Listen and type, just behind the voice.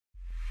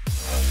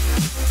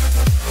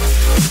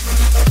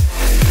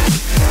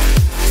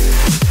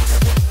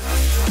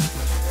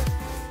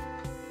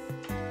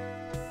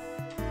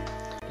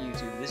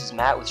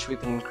Matt with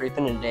Shweepin and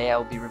Creepin, and today I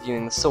will be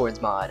reviewing the Swords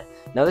mod.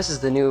 Now this is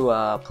the new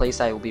place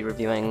I will be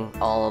reviewing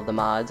all of the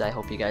mods. I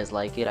hope you guys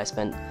like it. I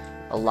spent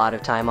a lot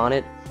of time on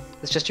it.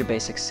 It's just your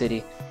basic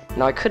city.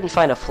 Now I couldn't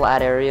find a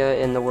flat area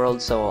in the world,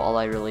 so all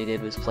I really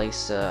did was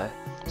place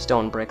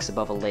stone bricks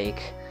above a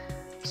lake.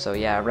 So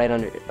yeah, right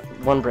under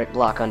one brick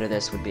block under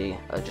this would be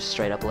just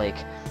straight up lake.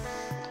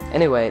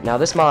 Anyway, now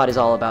this mod is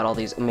all about all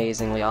these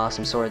amazingly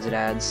awesome swords it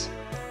adds,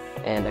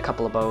 and a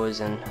couple of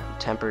bows and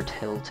tempered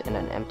hilt and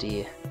an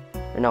empty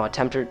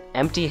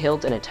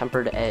hilt and a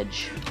tempered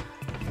edge.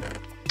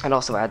 It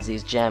also adds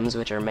these gems,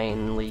 which are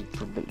mainly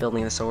for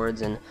building the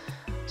swords, and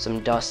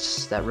some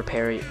dusts that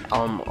repair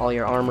all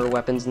your armor,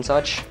 weapons, and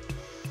such.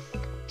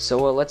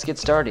 So let's get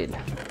started.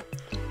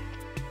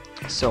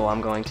 So I'm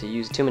going to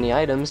use too many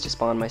items to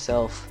spawn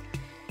myself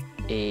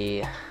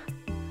a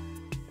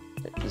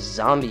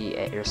zombie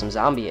or some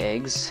zombie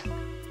eggs,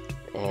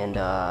 and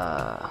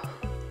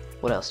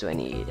what else do I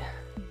need?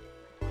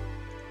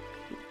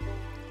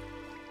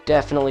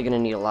 Definitely gonna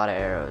need a lot of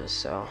arrows,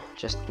 so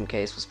just in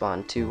case we'll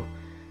spawn 2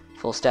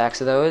 full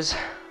stacks of those.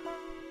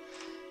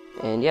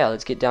 And yeah,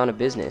 let's get down to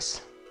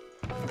business.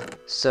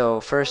 So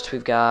first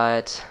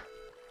let's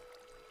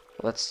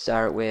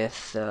start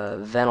with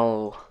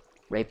Venal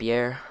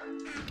Rapier.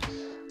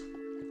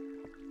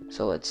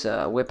 So let's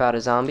whip out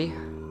a zombie.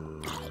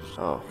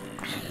 Oh,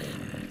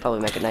 probably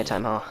make it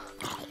nighttime, huh?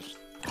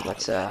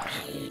 Let's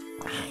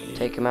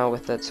take him out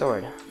with that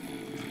sword.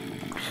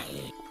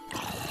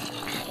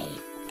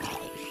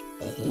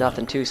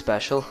 Nothing too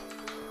special.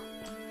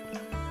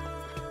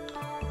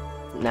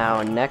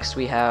 Now next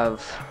we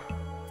have,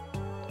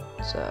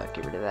 let's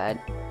get rid of that.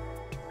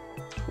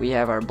 We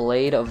have our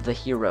Blade of the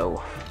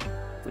Hero,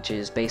 which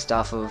is based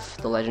off of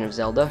The Legend of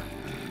Zelda.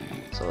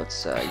 So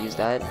let's use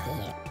that.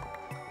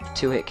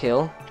 2-hit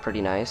kill,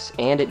 pretty nice,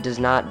 and it does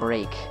not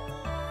break,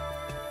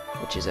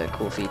 which is a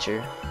cool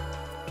feature.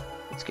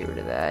 Let's get rid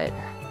of that.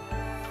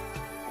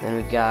 Then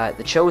we've got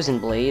the Chosen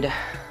Blade.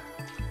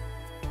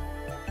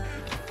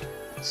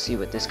 Let's see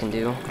what this can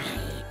do.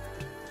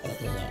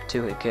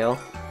 2-hit kill,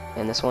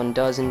 and this one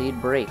does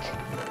indeed break.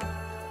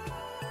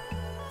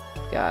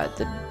 Got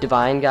the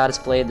Divine Goddess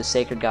Blade, the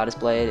Sacred Goddess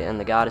Blade, and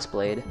the Goddess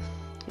Blade.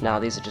 Now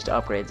these are just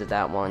upgrades of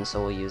that one,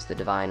 so we'll use the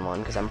Divine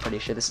one because I'm pretty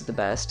sure this is the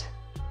best.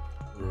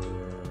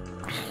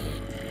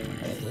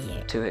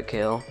 2-hit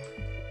kill.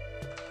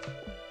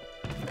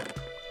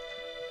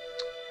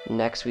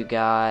 Next we've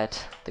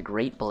got the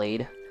Great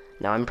Blade.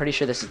 Now I'm pretty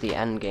sure this is the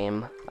end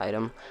game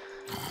item.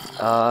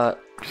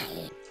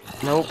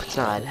 Nope, it's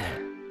not.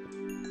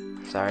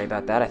 Sorry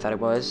about that, I thought it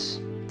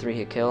was.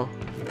 3-hit kill.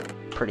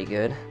 Pretty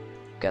good.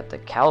 Got the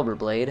Caliber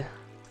Blade.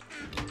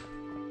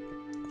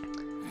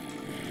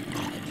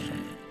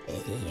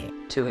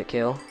 2-hit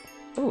kill.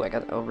 Ooh, I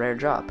got a rare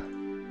drop.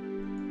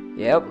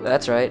 Yep,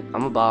 that's right,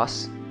 I'm a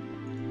boss.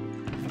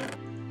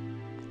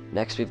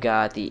 Next we've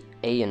got the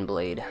Aeon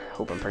Blade.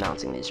 Hope I'm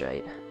pronouncing these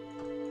right.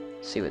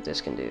 See what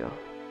this can do.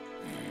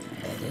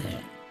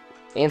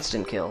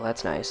 Instant kill,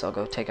 that's nice. I'll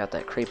go take out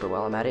that creeper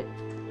while I'm at it.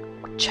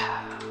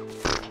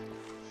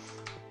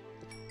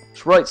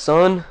 That's right,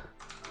 son.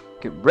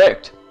 Get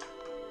wrecked.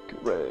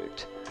 Get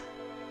wrecked.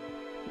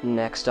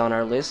 Next on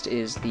our list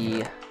is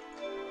the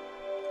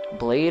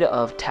Blade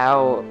of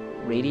Tau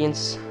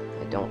Radiance.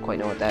 I don't quite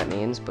know what that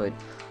means, but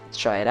let's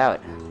try it out.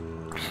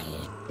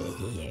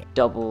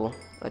 Double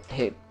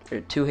hit or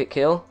 2-hit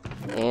kill,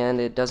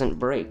 and it doesn't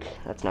break.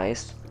 That's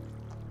nice.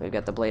 We've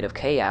got the Blade of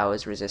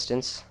Chaos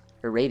Resistance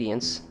or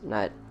Radiance,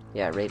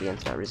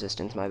 Radiance, not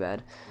Resistance. My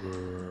bad.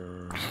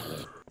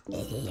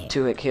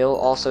 2-hit kill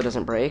also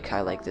doesn't break.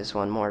 I like this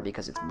one more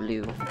because it's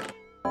blue.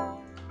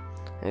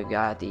 We've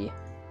got the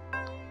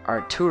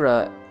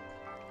Artura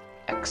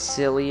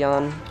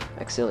Exilion.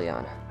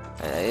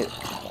 Alright.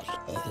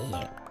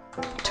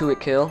 2-hit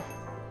kill.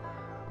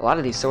 A lot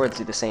of these swords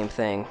do the same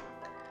thing.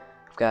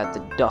 We've got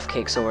the Duff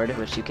Cake Sword,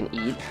 which you can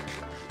eat.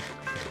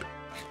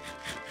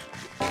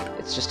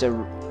 It's just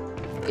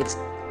its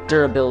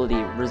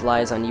durability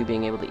relies on you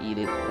being able to eat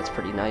it. That's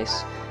pretty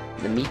nice.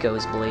 The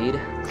Miko's Blade.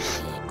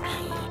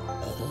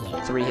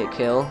 3-hit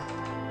kill.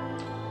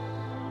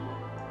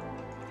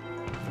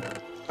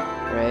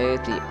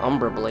 Right, the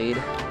Umbra Blade.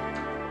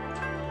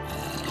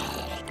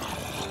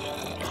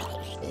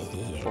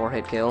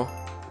 4-hit kill.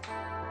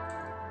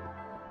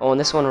 Oh, and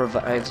this one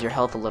revives your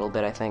health a little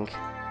bit, I think.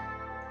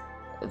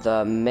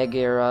 The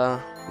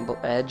Megara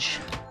Edge.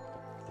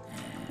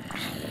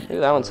 Ooh,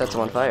 that one sets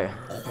them on fire.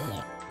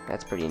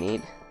 That's pretty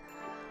neat.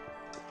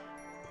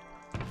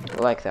 I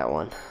like that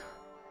one.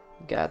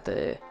 Got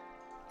the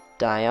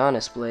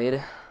Dionysus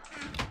Blade.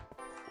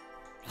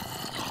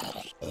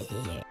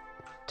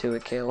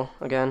 2-hit kill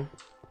again.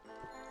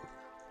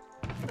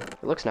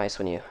 It looks nice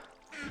when you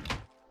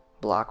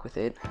block with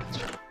it. It's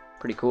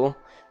pretty cool.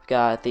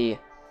 Got the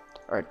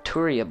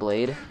Arturia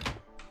Blade.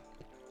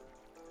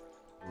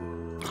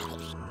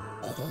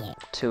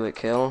 2-hit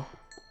kill.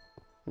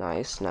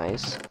 Nice,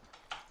 nice.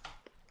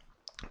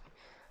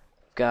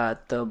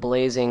 Got the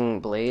Blazing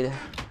Blade,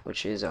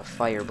 which is a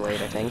fire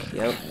blade, I think.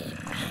 Yep.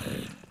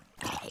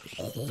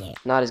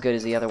 Not as good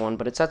as the other one,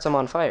 but it sets them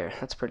on fire.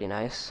 That's pretty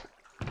nice.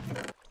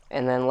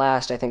 And then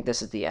last, I think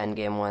this is the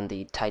endgame one,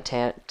 the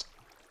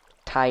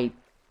Titania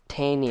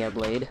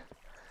Blade.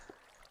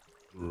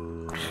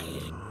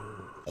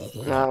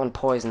 That one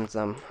poisons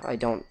them. I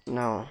don't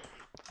know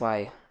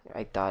why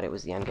I thought it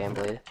was the endgame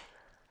blade.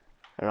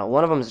 I don't know.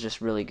 One of them is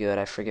just really good.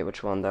 I forget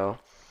which one, though.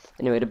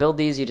 Anyway, to build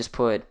these, you just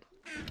put...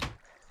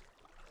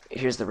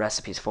 Here's the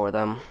recipes for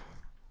them.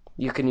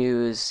 You can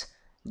use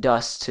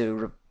dust to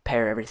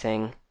repair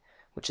everything,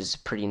 which is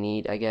pretty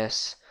neat, I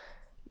guess.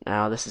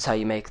 Now, this is how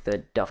you make the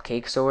Duff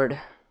Cake Sword.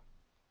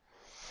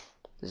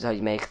 This is how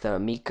you make the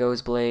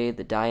Miko's Blade,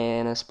 the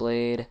Diana's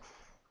Blade,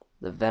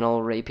 the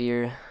Venal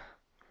Rapier,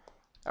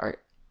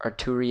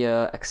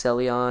 Arturia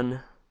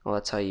Excellion. Well,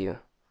 that's how you...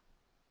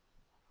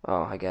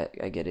 Oh, I get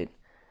it.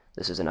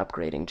 This is an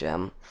upgrading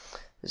gem.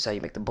 This is how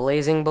you make the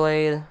Blazing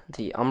Blade,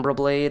 the Umbra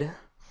Blade,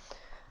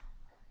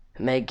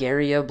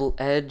 Magaria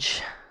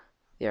Edge,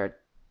 the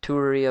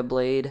Arturia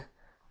Blade,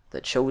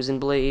 the Chosen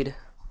Blade,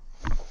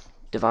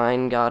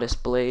 Divine Goddess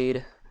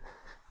Blade,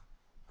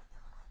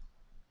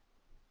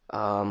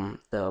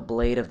 the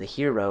Blade of the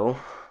Hero,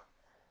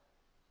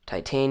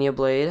 Titania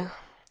Blade,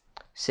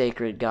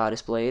 Sacred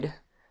Goddess Blade,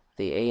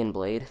 the Aeon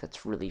Blade,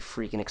 that's really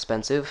freaking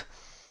expensive,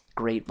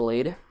 Great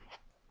Blade.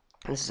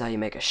 This is how you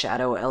make a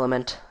Shadow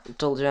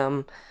Elemental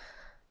Gem,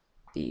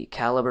 the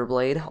Caliber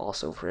Blade,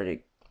 also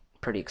pretty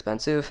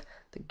expensive,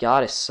 the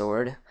Goddess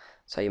Sword,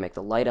 that's how you make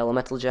the Light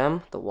Elemental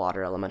Gem, the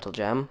Water Elemental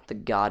Gem, the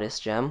Goddess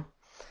Gem,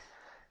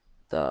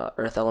 the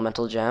Earth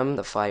Elemental Gem,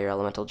 the Fire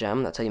Elemental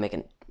Gem, that's how you make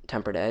a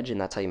Tempered Edge,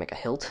 and that's how you make a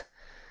hilt.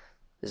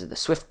 This is the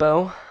Swift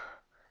Bow, and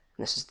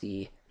this is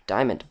the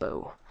Diamond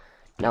Bow.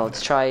 Now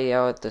let's try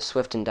out the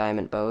Swift and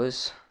Diamond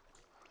Bows.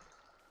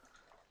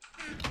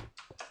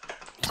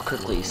 Let's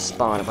quickly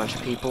spawn a bunch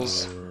of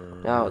peoples.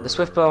 Now, the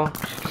Swift Bow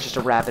is just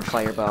a rapid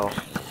fire bow,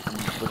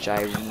 which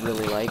I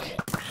really like.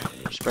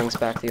 Just brings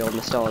back the old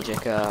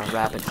nostalgic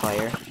rapid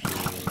fire.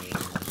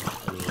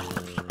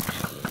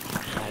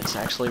 It's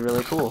actually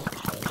really cool.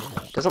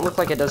 Doesn't look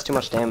like it does too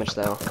much damage,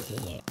 though.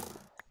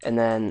 And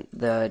then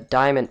the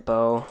Diamond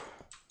Bow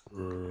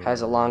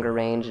has a longer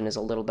range and is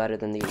a little better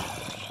than the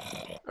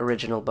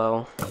original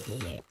bow,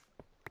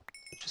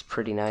 which is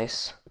pretty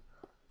nice.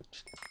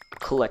 Just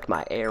collect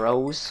my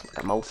arrows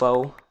like a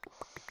mofo.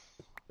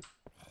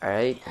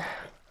 Alright.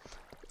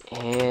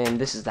 And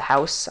this is the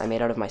house I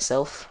made out of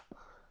myself.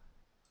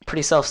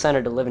 Pretty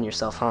self-centered to live in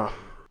yourself, huh?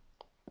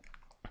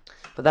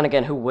 But then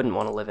again, who wouldn't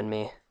want to live in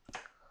me?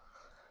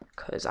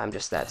 Because I'm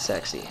just that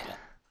sexy.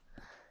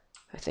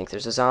 I think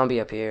there's a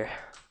zombie up here.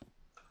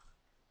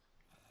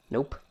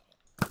 Nope.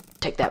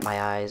 Take that,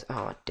 my eyes.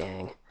 Oh,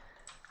 dang.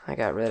 I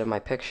got rid of my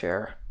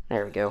picture.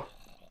 There we go.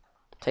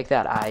 Take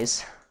that,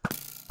 eyes.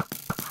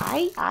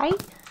 Hi.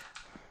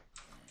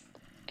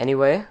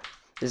 Anyway,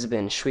 this has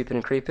been Shweepin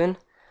and Creepin.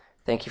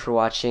 Thank you for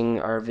watching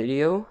our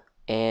video.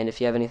 And if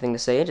you have anything to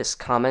say, just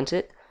comment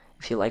it.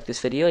 If you like this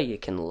video, you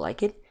can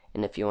like it.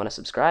 And if you want to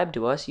subscribe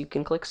to us, you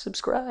can click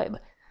subscribe.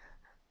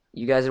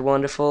 You guys are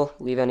wonderful.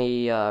 Leave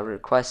any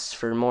requests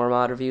for more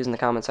mod reviews in the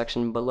comment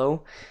section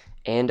below.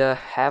 And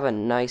have a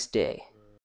nice day.